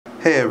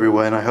Hey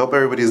everyone, I hope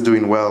everybody's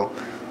doing well.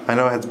 I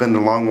know it's been a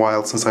long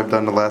while since I've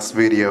done the last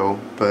video,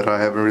 but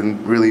I have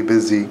been really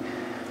busy,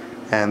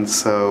 and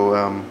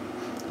so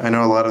I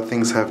know a lot of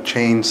things have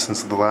changed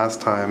since the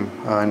last time.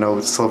 I know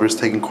silver's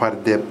taken quite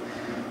a dip,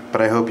 but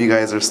I hope you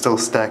guys are still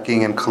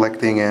stacking and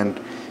collecting and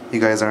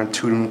you guys aren't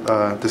too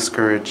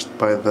discouraged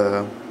by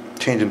the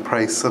change in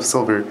price of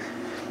silver.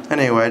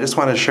 Anyway, I just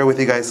want to share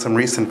with you guys some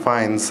recent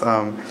finds.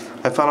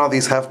 I found all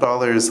these half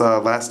dollars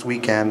last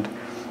weekend.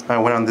 I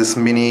went on this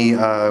mini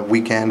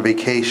weekend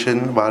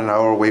vacation about an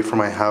hour away from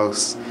my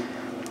house.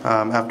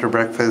 After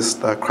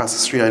breakfast across the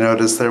street I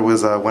noticed there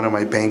was one of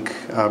my bank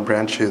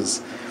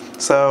branches.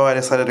 So I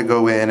decided to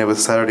go in. It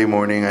was Saturday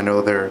morning. I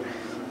know they're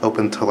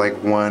open till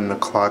like 1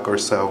 o'clock or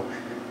so.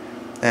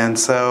 And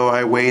so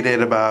I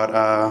waited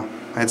about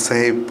I'd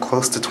say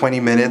close to 20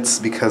 minutes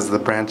because the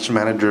branch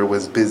manager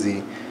was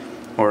busy,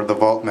 or the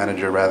vault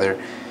manager rather.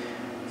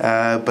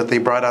 But they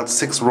brought out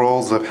 6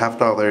 rolls of half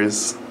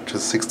dollars, which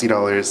is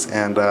 $60,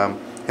 and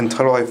in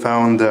total I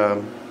found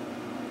I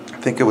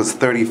think it was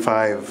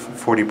 35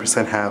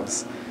 40%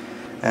 halves.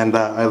 And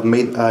I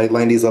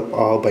lined these up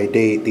all by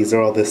date. These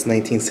are all this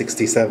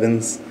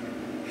 1967s,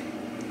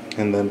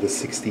 and then the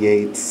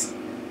 68s,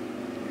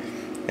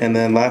 and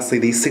then lastly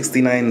these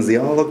 69s. They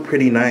all look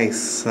pretty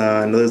nice.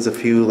 I know there's a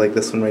few like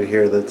this one right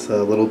here that's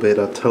a little bit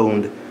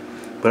toned,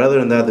 but other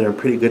than that they're in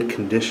pretty good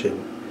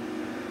condition.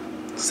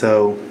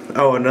 So,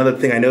 oh, another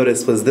thing I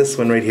noticed was this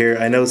one right here.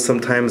 I know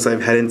sometimes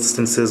I've had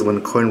instances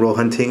when coin roll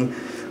hunting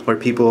where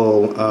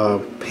people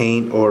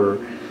paint or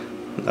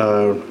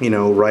you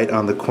know, write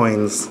on the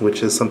coins,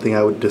 which is something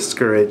I would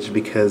discourage,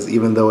 because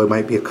even though it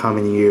might be a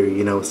common year,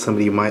 you know,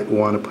 somebody might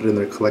want to put in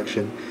their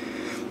collection.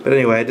 But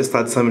anyway, I just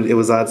thought it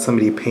was odd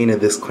somebody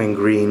painted this coin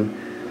green,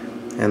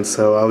 and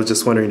so I was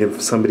just wondering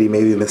if somebody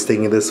may be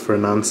mistaking this for a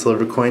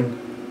non-silver coin.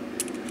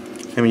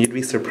 I mean, you'd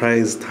be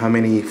surprised how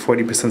many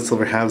 40%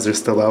 silver halves are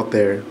still out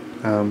there.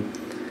 A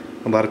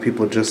lot of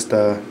people just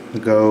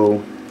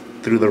go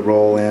through the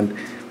roll and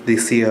they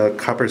see a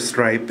copper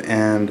stripe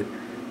and,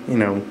 you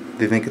know,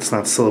 they think it's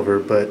not silver,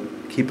 but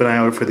keep an eye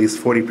out for these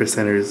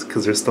 40%ers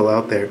because they're still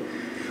out there.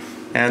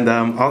 And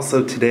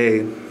also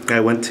today I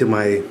went to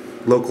my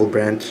local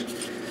branch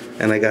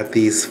and I got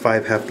these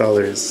 5 half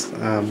dollars.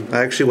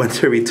 I actually went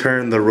to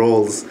return the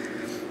rolls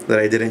that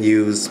I didn't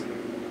use.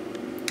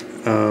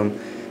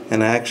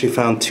 And I actually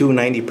found 2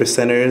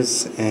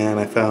 90%ers and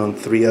I found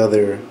 3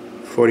 other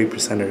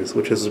 40%ers,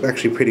 which is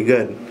actually pretty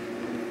good.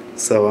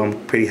 So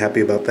I'm pretty happy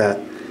about that.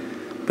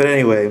 But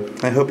anyway,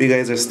 I hope you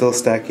guys are still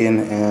stacking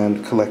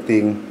and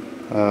collecting.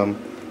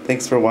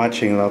 Thanks for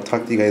watching, and I'll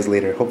talk to you guys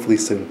later, hopefully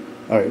soon.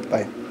 Alright,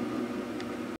 bye.